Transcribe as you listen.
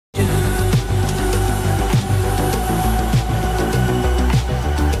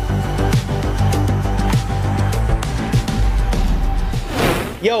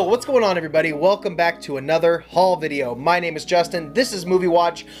Yo, what's going on everybody? Welcome back to another haul video. My name is Justin. This is Movie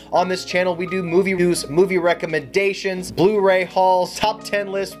Watch. On this channel we do movie reviews, movie recommendations, Blu-ray hauls, top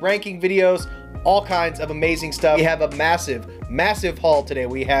 10 lists, ranking videos, all kinds of amazing stuff. We have a massive haul today.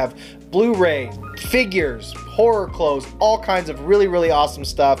 We have Blu-ray, figures, horror clothes, all kinds of really awesome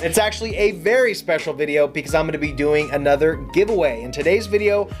stuff. It's actually a very special video because I'm going to be doing another giveaway. In today's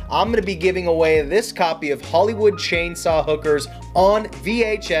video, I'm going to be giving away this copy of Hollywood Chainsaw Hookers on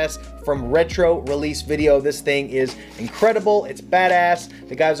VHS from Retro Release Video. This thing is incredible. It's badass.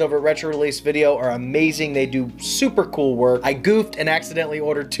 The guys over at Retro Release Video are amazing. They do super cool work. I goofed and accidentally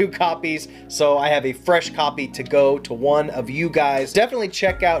ordered 2 copies, so I have a fresh copy to go to one of you guys. Definitely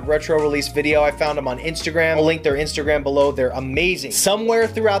check out Retro Release Video. I found them on Instagram. I'll link their Instagram below. They're amazing. Somewhere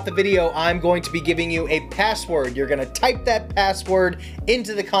throughout the video, I'm going to be giving you a password. You're gonna type that password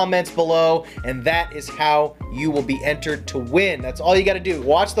into the comments below, and that is how you will be entered to win. That's all you gotta do.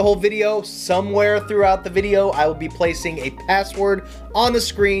 Watch the whole video. Somewhere throughout the video, I will be placing a password on the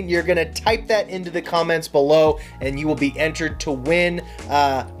screen. You're gonna type that into the comments below, and you will be entered to win.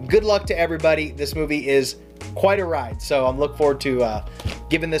 Good luck to everybody. This movie is quite a ride, so I'm looking forward to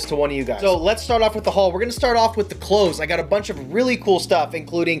giving this to one of you guys. So let's start off with the haul. We're gonna start off with the clothes. I got a bunch of really cool stuff,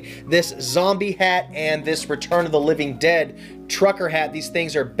 including this zombie hat and this Return of the Living Dead trucker hat. These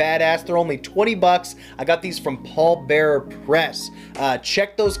things are badass. They're only 20 bucks. I got these from Paul Bearer Press.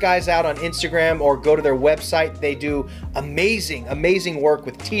 Check those guys out on Instagram or go to their website. They do amazing work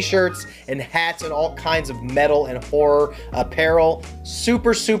with t-shirts and hats and all kinds of metal and horror apparel.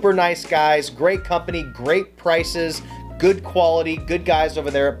 Super nice guys. Great company, great prices, good quality, good guys over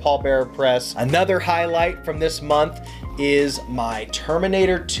there at Paul Bearer Press. Another highlight from this month is my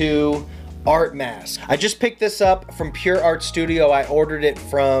Terminator 2 art mask. I just picked this up from Pure Art Studio. I ordered it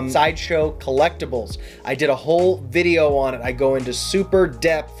from Sideshow Collectibles. I did a whole video on it. I go into super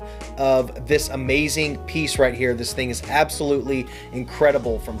depth of this amazing piece right here. This thing is absolutely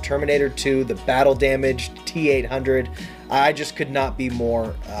incredible. From Terminator 2, the battle damaged T-800. I just could not be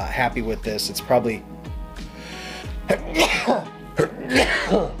more happy with this. It's probably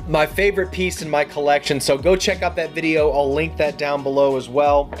my favorite piece in my collection, so go check out that video. I'll link that down below as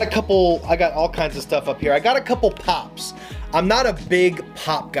well. I got all kinds of stuff up here. I got a couple pops. I'm not a big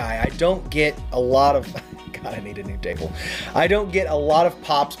pop guy. I don't get a lot of God, I need a new table. I don't get a lot of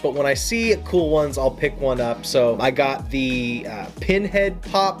pops, but when I see cool ones, I'll pick one up. So I got the Pinhead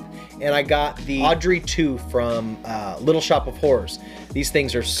pop, and I got the Audrey 2 from Little Shop of Horrors. These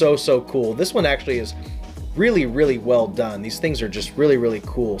things are so cool. This one actually is really well done. These things are just really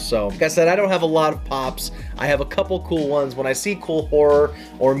cool. So like I said, I don't have a lot of pops. I have a couple cool ones. When I see cool horror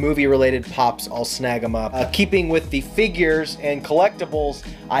or movie related pops, I'll snag them up. Keeping with the figures and collectibles,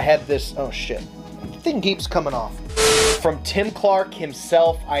 I have this, oh shit, the thing keeps coming off. From Tim Clark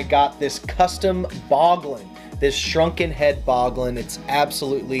himself, I got this custom Boglin, this shrunken head Boglin. It's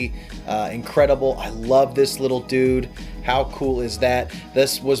absolutely incredible. I love this little dude. How cool is that?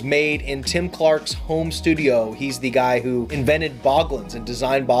 This was made in Tim Clark's home studio. He's the guy who invented Boglins and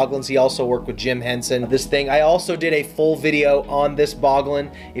designed Boglins. He also worked with Jim Henson. This thing, I also did a full video on this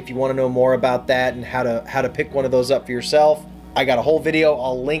Boglin. If you want to know more about that and how to pick one of those up for yourself, I got a whole video.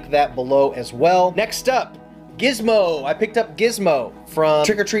 I'll link that below as well. Next up, Gizmo. I picked up Gizmo from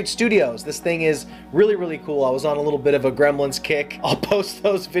Trick or Treat Studios. This thing is really cool. I was on a little bit of a Gremlins kick. I'll post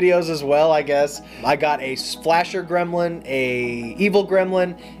those videos as well, I guess. I got a Flasher Gremlin, a Evil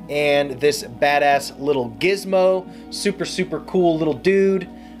Gremlin, and this badass little Gizmo. Super cool little dude.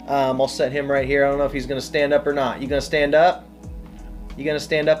 I'll set him right here. I don't know if he's gonna stand up or not. You gonna stand up? You gonna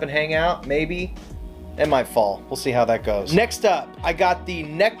stand up and hang out? Maybe. It might fall. We'll see how that goes. Next up, I got the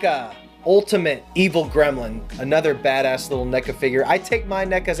NECA Ultimate Evil Gremlin, another badass little NECA figure. I take my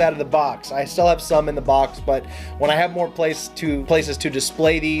NECAs out of the box. I still have some in the box, but when I have more places to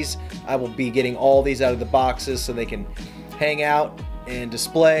display these, I will be getting all these out of the boxes so they can hang out and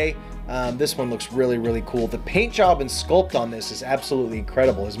display. This one looks really cool. The paint job and sculpt on this is absolutely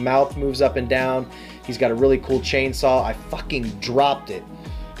incredible. His mouth moves up and down. He's got a really cool chainsaw. I fucking dropped it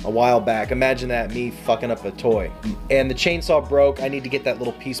a while back. Imagine that, me fucking up a toy. And the chainsaw broke. I need to get that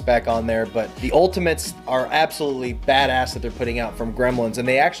little piece back on there, but the Ultimates are absolutely badass that they're putting out from Gremlins, and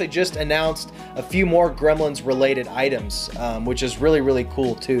they actually just announced a few more Gremlins related items, which is really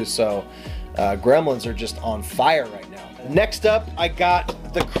cool too. So Gremlins are just on fire right now. Next up, I got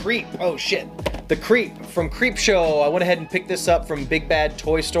the Creep. Oh shit. The Creep from Creep Show. I went ahead and picked this up from Big Bad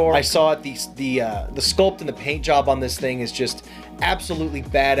Toy Store. I saw it, the sculpt and the paint job on this thing is just absolutely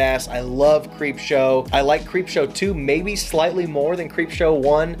badass. I love Creepshow. I like Creepshow 2 maybe slightly more than Creepshow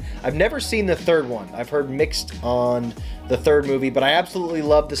 1. I've never seen the third one. I've heard mixed on the third movie, but I absolutely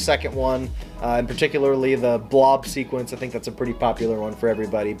love the second one, and particularly the blob sequence. I think that's a pretty popular one for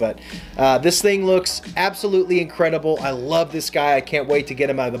everybody, but this thing looks absolutely incredible. I love this guy. I can't wait to get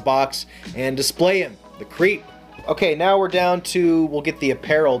him out of the box and display him. The Creep. Okay, now we're down to, we'll get the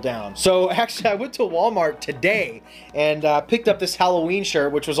apparel down. So actually, I went to Walmart today and picked up this Halloween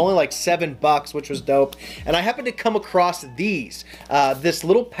shirt, which was only like $7, which was dope. And I happened to come across these, this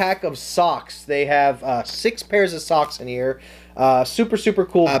little pack of socks. They have 6 pairs of socks in here. Super, super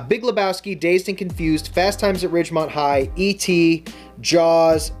cool. Big Lebowski, Dazed and Confused, Fast Times at Ridgemont High, E.T.,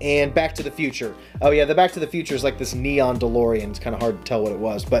 Jaws, and Back to the Future. Oh yeah, the Back to the Future is like this neon DeLorean. It's kind of hard to tell what it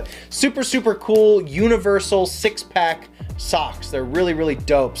was, but super, super cool, universal 6-pack socks. They're really, really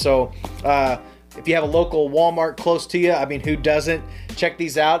dope. So if you have a local Walmart close to you, I mean, who doesn't? Check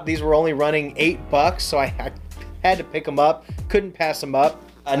these out. These were only running $8, so I had to pick them up. Couldn't pass them up.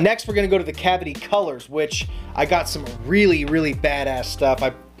 Next, we're going to go to the Cavity Colors, which I got some really, really badass stuff.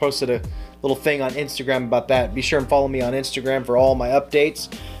 I posted a little thing on Instagram about that. Be sure and follow me on Instagram for all my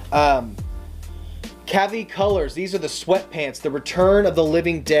updates. Cavity Colors, these are the sweatpants. The Return of the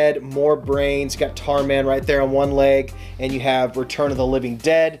Living Dead, More Brains. You got Tarman right there on one leg, and you have Return of the Living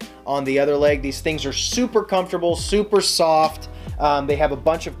Dead on the other leg. These things are super comfortable, super soft. They have a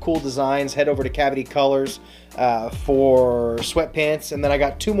bunch of cool designs. Head over to Cavity Colors for sweatpants, and then I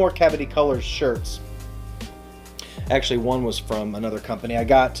got 2 more Cavity Colors shirts. Actually, one was from another company. I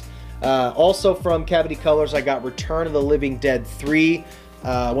got also from Cavity Colors, I got Return of the Living Dead 3,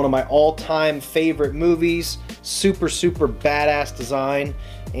 one of my all-time favorite movies. Super, super badass design.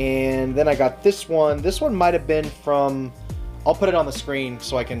 And then I got this one. This one might have been from, I'll put it on the screen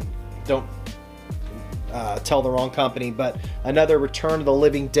so I don't tell the wrong company, but another Return of the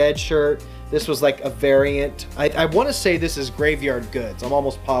Living Dead shirt. This was like a variant. I want to say this is Graveyard Goods. I'm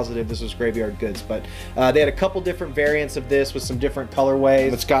almost positive this was Graveyard Goods, but they had a couple different variants of this with some different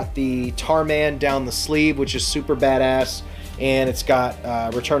colorways. It's got the Tarman down the sleeve, which is super badass, and it's got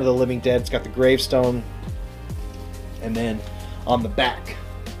Return of the Living Dead. It's got the gravestone, and then on the back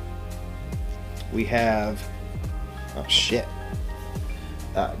we have, oh shit,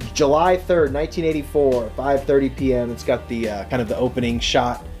 July 3rd, 1984, 5:30 p.m. It's got the kind of the opening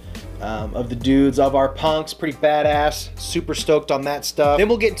shot of the dudes, of our punks. Pretty badass. Super stoked on that stuff. Then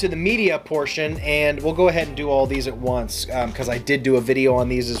we'll get into the media portion, and we'll go ahead and do all these at once because I did do a video on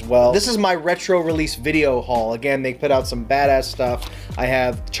these as well. This is my retro release video haul. Again, they put out some badass stuff. I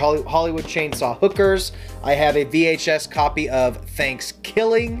have Hollywood Chainsaw Hookers. I have a VHS copy of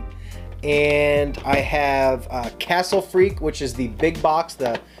Thanksgiving. And I have Castle Freak, which is the big box.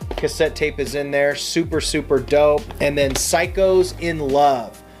 The cassette tape is in there. Super, super dope. And then Psychos in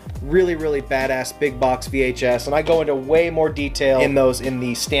Love. Really, really badass big box VHS, and I go into way more detail in those in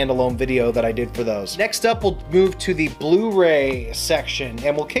the standalone video that I did for those. Next up, we'll move to the Blu-ray section,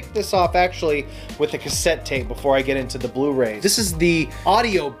 and we'll kick this off actually with the cassette tape before I get into the Blu-rays. This is the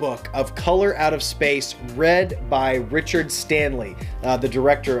audio book of Color Out of Space, read by Richard Stanley, the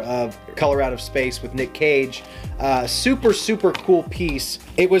director of Color Out of Space with Nick Cage. Super, super cool piece.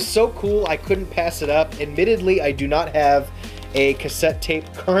 It was so cool I couldn't pass it up. Admittedly, I do not have a cassette tape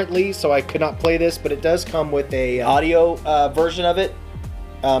currently, so I could not play this, but it does come with a audio version of it,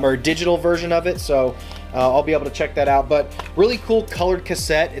 or a digital version of it, so I'll be able to check that out. But really cool colored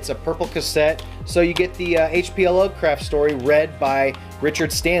cassette. It's a purple cassette, so you get the H.P. Lovecraft story read by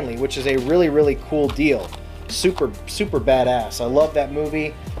Richard Stanley, which is a really, really cool deal. Super, super badass. I love that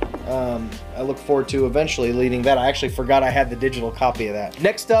movie. I look forward to eventually leading that. I actually forgot I had the digital copy of that.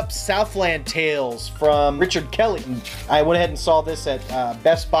 Next up, Southland Tales from Richard Kelly. I went ahead and saw this at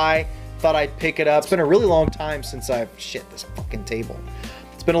Best Buy. Thought I'd pick it up. It's been a really long time since I've... Shit, this fucking table.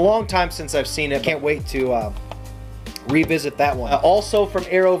 It's been a long time since I've seen it. Can't wait to revisit that one. Also from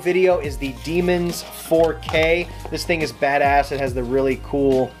Arrow Video is the Demons 4K. This thing is badass. It has the really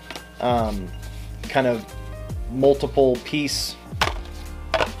cool kind of multiple piece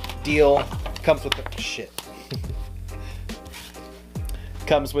deal. Comes with the shit.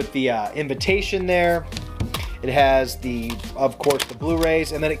 Comes with the invitation there. It has the, of course, the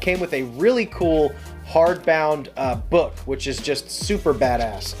Blu-rays, and then it came with a really cool hardbound book, which is just super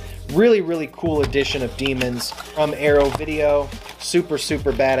badass. Really, really cool edition of Demons from Arrow Video. Super,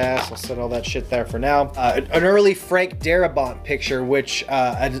 super badass. I'll set all that shit there for now. An early Frank Darabont picture, which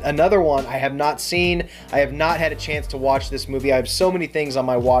another one I have not seen. I have not had a chance to watch this movie. I have so many things on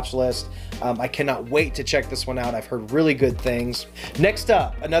my watch list. I cannot wait to check this one out. I've heard really good things. Next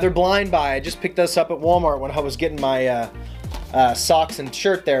up, another blind buy. I just picked this up at Walmart when I was getting my socks and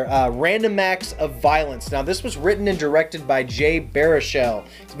shirt there. Random Acts of Violence. Now, this was written and directed by Jay Baruchel.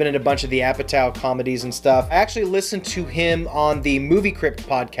 He's been in a bunch of the Apatow comedies and stuff. I actually listened to him on the Movie Crypt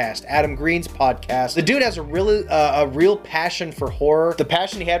podcast, Adam Green's podcast. The dude has a real passion for horror. The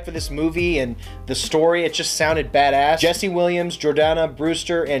passion he had for this movie and the story, it just sounded badass. Jesse Williams, Jordana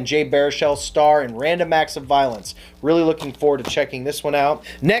Brewster, and Jay Baruchel star in Random Acts of Violence. Really looking forward to checking this one out.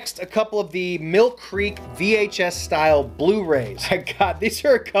 Next, a couple of the Mill Creek VHS style Blu-rays. I got, these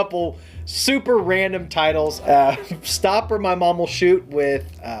are a couple super random titles. Stop or My Mom Will Shoot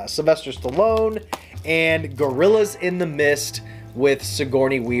with Sylvester Stallone, and Gorillas in the Mist with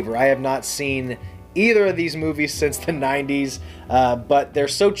Sigourney Weaver. I have not seen either of these movies since the 90s, but they're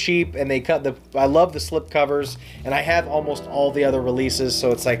so cheap, and they cut the, I love the slip covers, and I have almost all the other releases,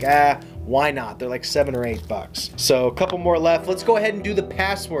 so it's like, why not? They're like $7 or $8. So a couple more left. Let's go ahead and do the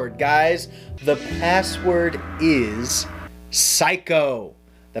password, guys. The password is Psycho.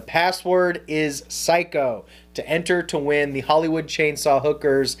 The password is Psycho. To enter to win the Hollywood Chainsaw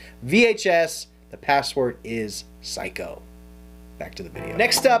Hookers VHS, the password is Psycho. Back to the video.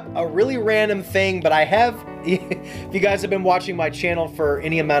 Next up, a really random thing, but I have, if you guys have been watching my channel for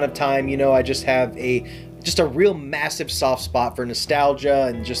any amount of time, you know I just have just a real massive soft spot for nostalgia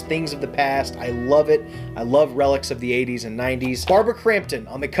and just things of the past. I love it. I love relics of the 80s and 90s. Barbara Crampton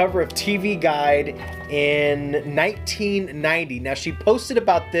on the cover of TV Guide in 1990. Now, she posted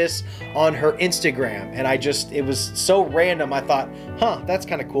about this on her Instagram, and it was so random. I thought, that's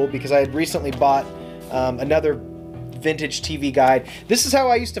kind of cool, because I had recently bought another vintage TV guide. This is how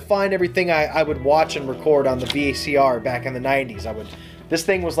I used to find everything I would watch and record on the VCR back in the 90s. This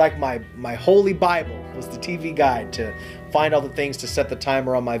thing was like my holy Bible, was the TV guide, to find all the things to set the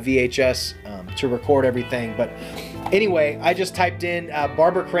timer on my VHS to record everything. But anyway, I just typed in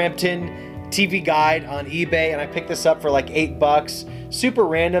Barbara Crampton TV guide on eBay, and I picked this up for like $8. Super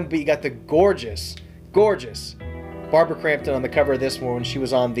random, but you got the gorgeous Barbara Crampton on the cover of this one when she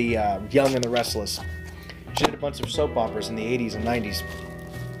was on the Young and the Restless. She did a bunch of soap operas in the 80s and 90s.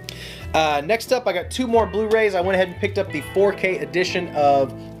 Next up, I got two more Blu-rays. I went ahead and picked up the 4K edition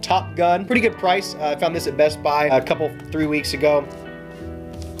of Top Gun. Pretty good price. I found this at Best Buy a 3 weeks ago.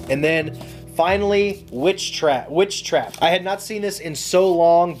 And then finally, Witch Trap. I had not seen this in so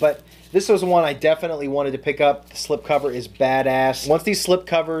long, but this was one I definitely wanted to pick up. The slipcover is badass. Once these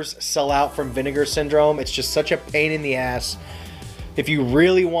slipcovers sell out from Vinegar Syndrome, it's just such a pain in the ass. If you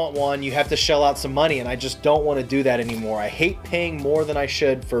really want one, you have to shell out some money, and I just don't want to do that anymore. I hate paying more than I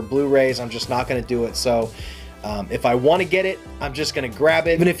should for Blu-rays. I'm just not going to do it. So if I want to get it, I'm just going to grab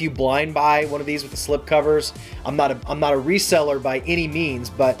it. Even if you blind buy one of these with the slip covers, I'm not a reseller by any means,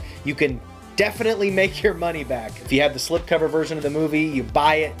 but you can definitely make your money back. If you have the slipcover version of the movie, you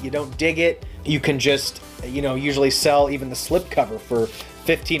buy it, you don't dig it, you can just, usually sell even the slipcover for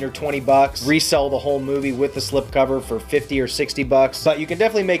 15 or 20 bucks, resell the whole movie with the slipcover for 50 or 60 bucks. But you can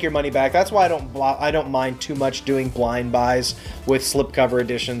definitely make your money back. That's why I don't mind too much doing blind buys with slipcover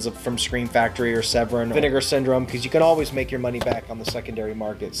editions from Scream Factory or Severin or Vinegar Syndrome, because you can always make your money back on the secondary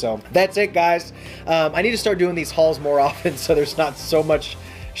market. So that's it, guys. I need to start doing these hauls more often so there's not so much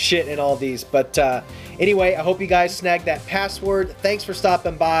shit in all these. But anyway, I hope you guys snagged that password. Thanks for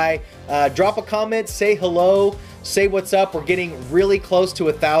stopping by. Drop a comment, say hello, say what's up. We're getting really close to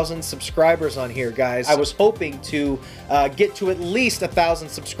 1,000 subscribers on here, guys. I was hoping to get to at least 1,000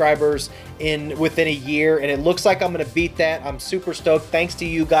 subscribers within a year, and it looks like I'm gonna beat that. I'm super stoked. Thanks to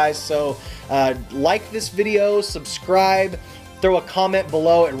you guys. So like this video, subscribe, throw a comment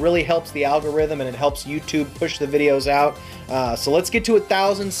below. It really helps the algorithm, and it helps YouTube push the videos out. So let's get to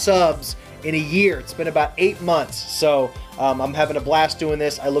 1,000 subs in a year. It's been about 8 months. So I'm having a blast doing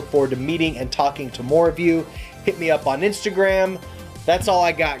this. I look forward to meeting and talking to more of you. Hit me up on Instagram. That's all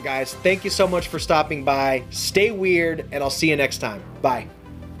I got, guys. Thank you so much for stopping by. Stay weird, and I'll see you next time. Bye.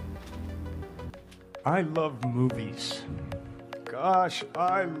 I love movies. Gosh,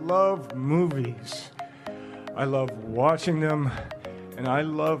 I love movies. I love watching them, and I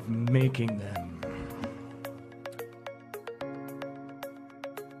love making them.